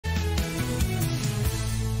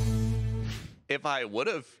if I would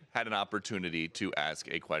have had an opportunity to ask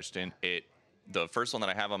a question, the first one that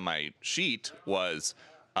I have on my sheet was,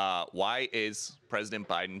 why is President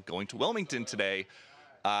Biden going to Wilmington today?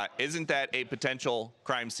 Isn't that a potential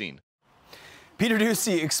crime scene? Peter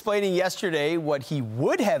Doocy explaining yesterday what he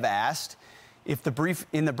would have asked if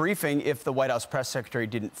in the briefing if the White House press secretary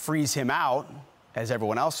didn't freeze him out, as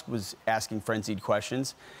everyone else was asking frenzied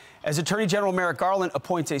questions, as Attorney General Merrick Garland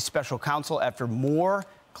appoints a special counsel after more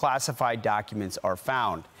classified documents are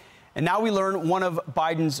found. And now we learn one of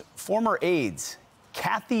Biden's former aides,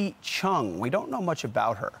 Kathy Chung, we don't know much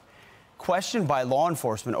about her, questioned by law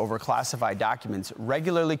enforcement over classified documents,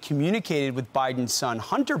 regularly communicated with Biden's son,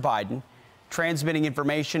 Hunter Biden, transmitting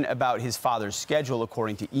information about his father's schedule,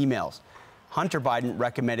 according to emails. Hunter Biden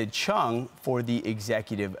recommended Chung for the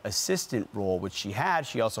executive assistant role, which she had.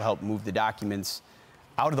 She also helped move the documents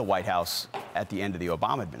out of the White House at the end of the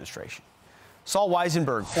Obama administration. Sol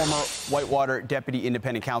Wisenberg, former Whitewater deputy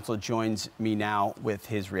independent counsel, joins me now with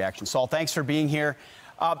his reaction. Sol, thanks for being here.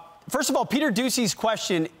 First of all, Peter Doocy's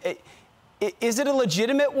question, is it a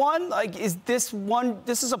legitimate one? Like, is this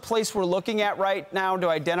is a place we're looking at right now to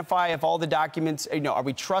identify if all the documents, are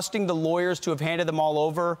we trusting the lawyers to have handed them all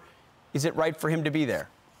over? Is it right for him to be there?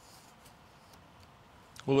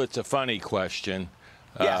 Well, it's a funny question.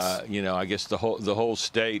 Yes. I guess the whole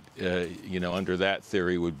state, under that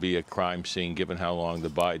theory would be a crime scene, given how long the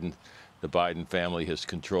Biden family has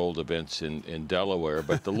controlled events in Delaware.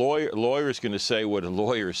 But the lawyer is going to say what a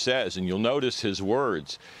lawyer says, and you'll notice his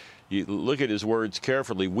words. You look at his words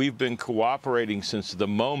carefully. We've been cooperating since the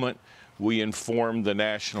moment we informed the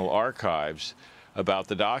National Archives about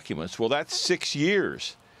the documents. Well, that's 6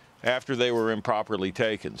 years after they were improperly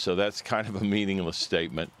taken. So that's kind of a meaningless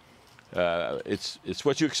statement. It's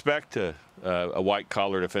what you expect a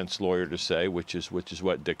white-collar defense lawyer to say, which is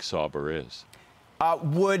what Dick Sauber is.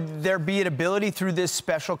 Would there be an ability through this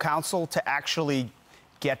special counsel to actually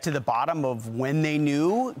get to the bottom of when they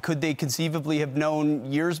knew? Could they conceivably have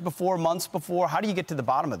known years before, months before? How do you get to the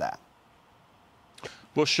bottom of that?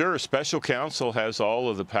 Well, sure. Special counsel has all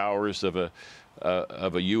of the powers of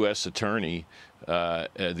a U.S. attorney.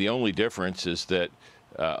 The only difference is that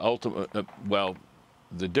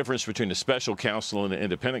the difference between a special counsel and an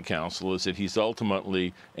independent counsel is that he's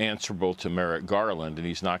ultimately answerable to Merrick Garland, and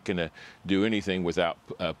he's not going to do anything without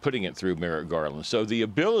putting it through Merrick Garland. So the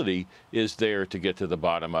ability is there to get to the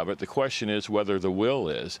bottom of it. The question is whether the will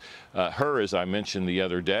is. Her, as I mentioned the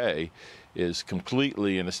other day, is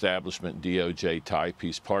completely an establishment DOJ type.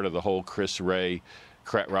 He's part of the whole Chris Wray,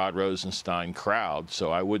 Rod Rosenstein crowd,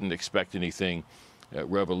 so I wouldn't expect anything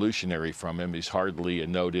revolutionary from him. He's hardly a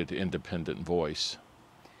noted independent voice.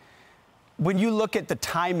 When you look at the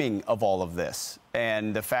timing of all of this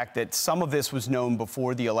and the fact that some of this was known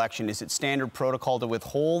before the election, is it standard protocol to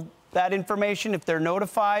withhold that information if they're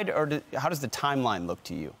notified, or how does the timeline look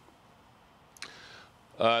to you?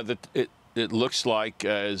 It looks like,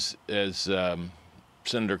 as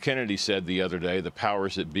Senator Kennedy said the other day, the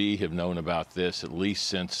powers that be have known about this at least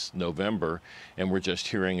since November, and we're just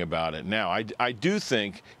hearing about it now. I do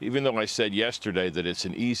think, even though I said yesterday that it's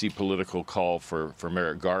an easy political call for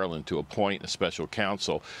Merrick Garland to appoint a special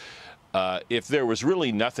counsel, if there was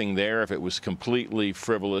really nothing there, if it was completely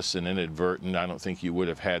frivolous and inadvertent, I don't think you would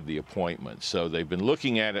have had the appointment. So they've been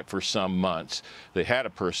looking at it for some months. They had a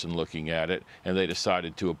person looking at it, and they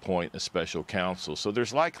decided to appoint a special counsel. So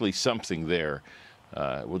there's likely something there.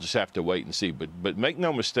 We'll just have to wait and see. But make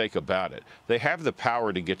no mistake about it. They have the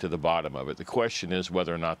power to get to the bottom of it. The question is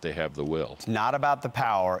whether or not they have the will. It's not about the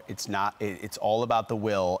power. It's all about the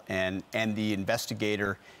will and the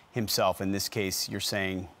investigator himself. In this case,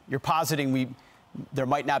 you're positing there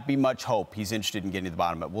might not be much hope. He's interested in getting to the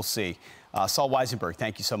bottom of it. We'll see. Sol Wisenberg,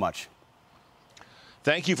 thank you so much.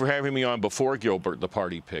 Thank you for having me on before Gilbert, the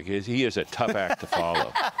party pig. He is a tough act to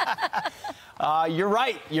follow. You're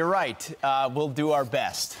right. You're right. We'll do our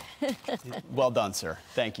best. Well done, sir.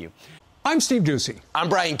 Thank you. I'm Steve Doocy. I'm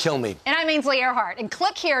Brian Kilmeade. And I'm Ainsley Earhart. And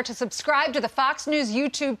click here to subscribe to the Fox News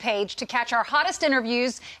YouTube page to catch our hottest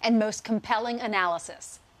interviews and most compelling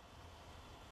analysis.